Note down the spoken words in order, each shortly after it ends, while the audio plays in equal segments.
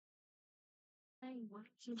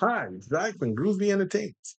Hi, Zach from Groovy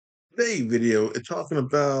Entertainment. Today video is talking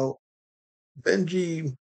about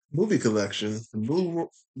Benji movie collection, the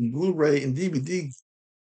Blu-ray and DVD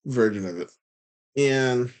version of it,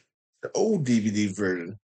 and the old DVD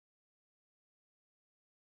version.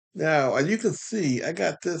 Now, as you can see, I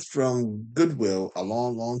got this from Goodwill a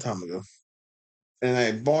long, long time ago, and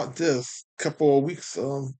I bought this a couple of weeks.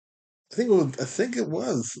 I think it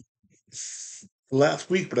was last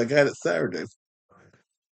week, but I got it Saturday.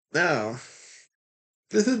 Now,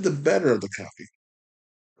 this is the better of the copy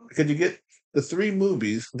because you get the three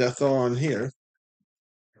movies that's on here,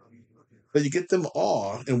 but you get them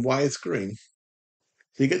all in widescreen.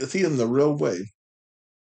 So you get to see them the real way.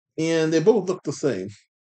 And they both look the same.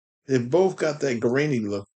 They've both got that grainy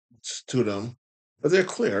look to them, but they're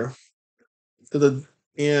clear. So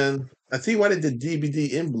and I see why they did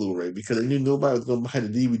DVD and Blu-ray because they knew nobody was going to buy the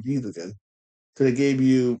DVDs again. So they gave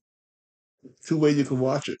you two ways you can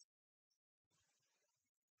watch it.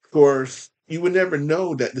 Of course, you would never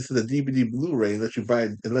know that this is a DVD Blu-ray unless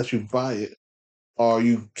you buy it or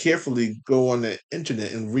you carefully go on the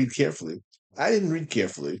internet and read carefully. I didn't read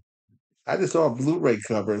carefully. I just saw a Blu-ray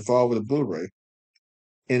cover and thought it was a Blu-ray.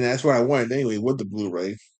 And that's what I wanted anyway with the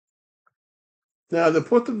Blu-ray. Now, there's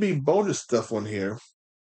supposed to be bonus stuff on here.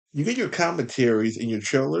 You get your commentaries and your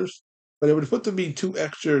trailers, but there was supposed to be two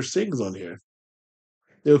extra things on here.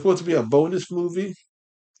 There was supposed to be a bonus movie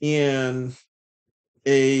and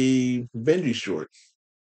a Benji short.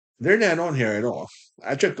 They're not on here at all.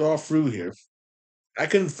 I checked all through here. I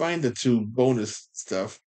couldn't find the two bonus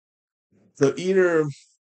stuff. So either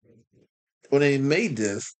when they made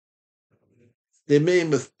this, they made a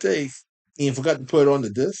mistake and forgot to put it on the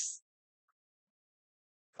disc,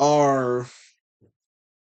 or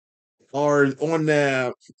on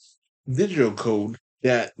that digital code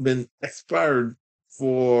that been expired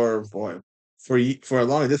for a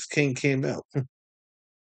long. This came out.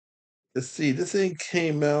 Let's see. This thing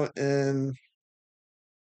came out in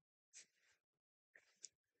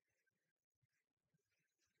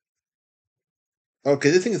okay.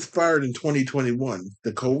 This thing expired in 2021.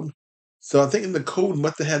 The code. So I'm thinking the code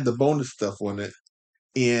must have had the bonus stuff on it,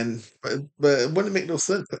 and but it wouldn't make no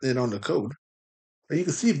sense putting it on the code. But you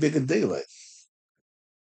can see bigger daylight.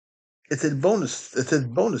 It said bonus. It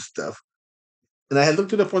said bonus stuff, and I had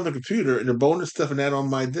looked it up on the computer, and the bonus stuff and that on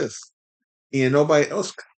my disc. And nobody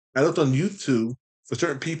else. I looked on YouTube for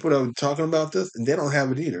certain people that were talking about this, and they don't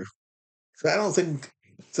have it either. So I don't think.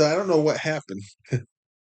 So I don't know what happened.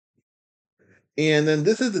 And then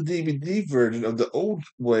this is the DVD version of the old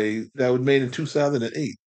way that was made in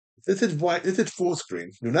 2008. This is white. This is full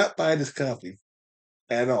screen. Do not buy this copy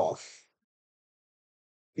at all.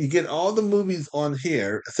 You get all the movies on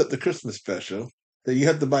here except the Christmas special that you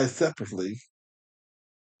have to buy separately.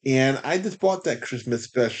 And I just bought that Christmas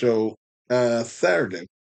special Saturday.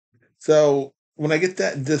 So when I get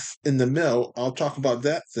that disc in the mail, I'll talk about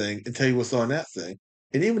that thing and tell you what's on that thing.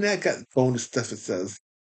 And even that got bonus stuff, it says.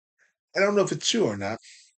 I don't know if it's true or not.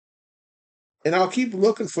 And I'll keep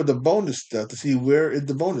looking for the bonus stuff to see where is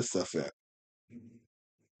the bonus stuff at.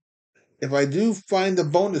 If I do find the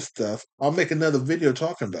bonus stuff, I'll make another video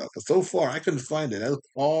talking about it. But so far, I couldn't find it. I looked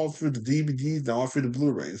all through the DVDs and all through the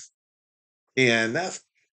Blu-rays. And that's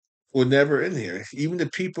was never in here. Even the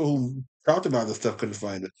people who talked about the stuff couldn't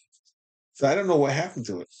find it. So I don't know what happened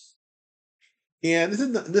to it. And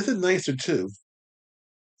this is nicer too.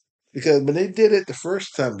 Because when they did it the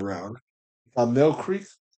first time around on Mill Creek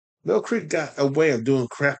got a way of doing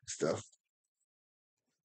crap stuff.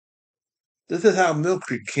 This is how Mill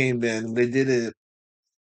Creek came in. They did it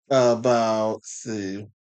about let's see,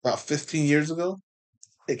 about 15 years ago.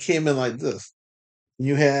 It came in like this.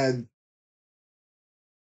 You had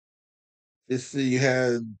let's see, you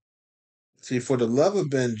had see for the love of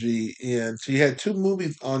Benji, and so you had two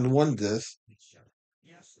movies on one disc,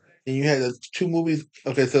 and you had two movies.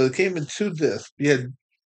 Okay, so it came in two discs. You had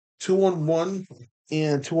two on one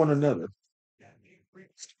and two on another.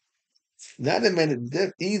 Now they made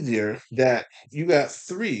it easier that you got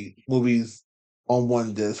three movies on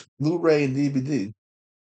one disc, Blu-ray and DVD.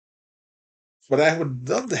 But I would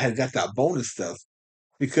love to have got that bonus stuff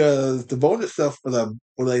because the bonus stuff was a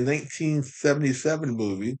 1977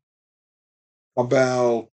 movie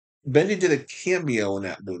about Benny did a cameo in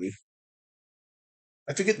that movie.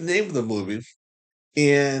 I forget the name of the movie.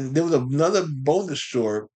 And there was another bonus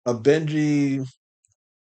short of Benji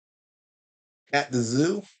at the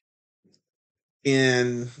zoo.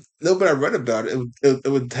 And a little bit I read about it. It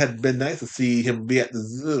would had been nice to see him be at the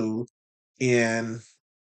zoo and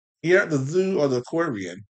here at the zoo or the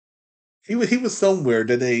aquarium. He was somewhere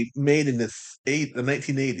that they made in the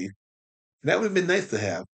 1980. That would have been nice to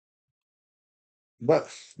have, but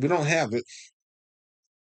we don't have it.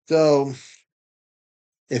 So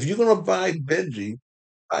if you're gonna buy Benji,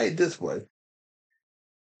 buy it this way.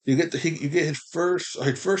 You get his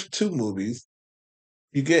first two movies.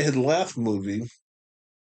 You get his last movie,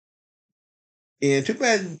 and too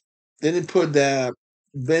bad they didn't put that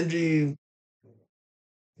Benji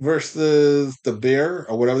versus the Bear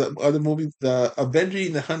or whatever that other movie, the Benji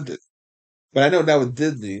and the Hunted. But I know that was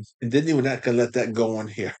Disney, and Disney was not gonna let that go on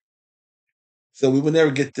here, so we would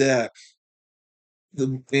never get that.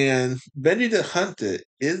 And Benji the Hunted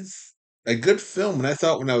is a good film, and I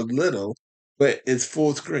saw it when I was little, but it's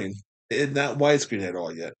full screen. It's not widescreen at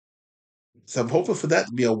all yet. So I'm hoping for that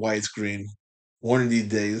to be a widescreen one of these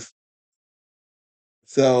days.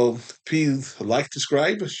 So please like,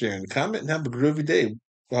 subscribe, share, and comment, and have a groovy day.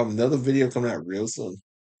 We'll have another video coming out real soon.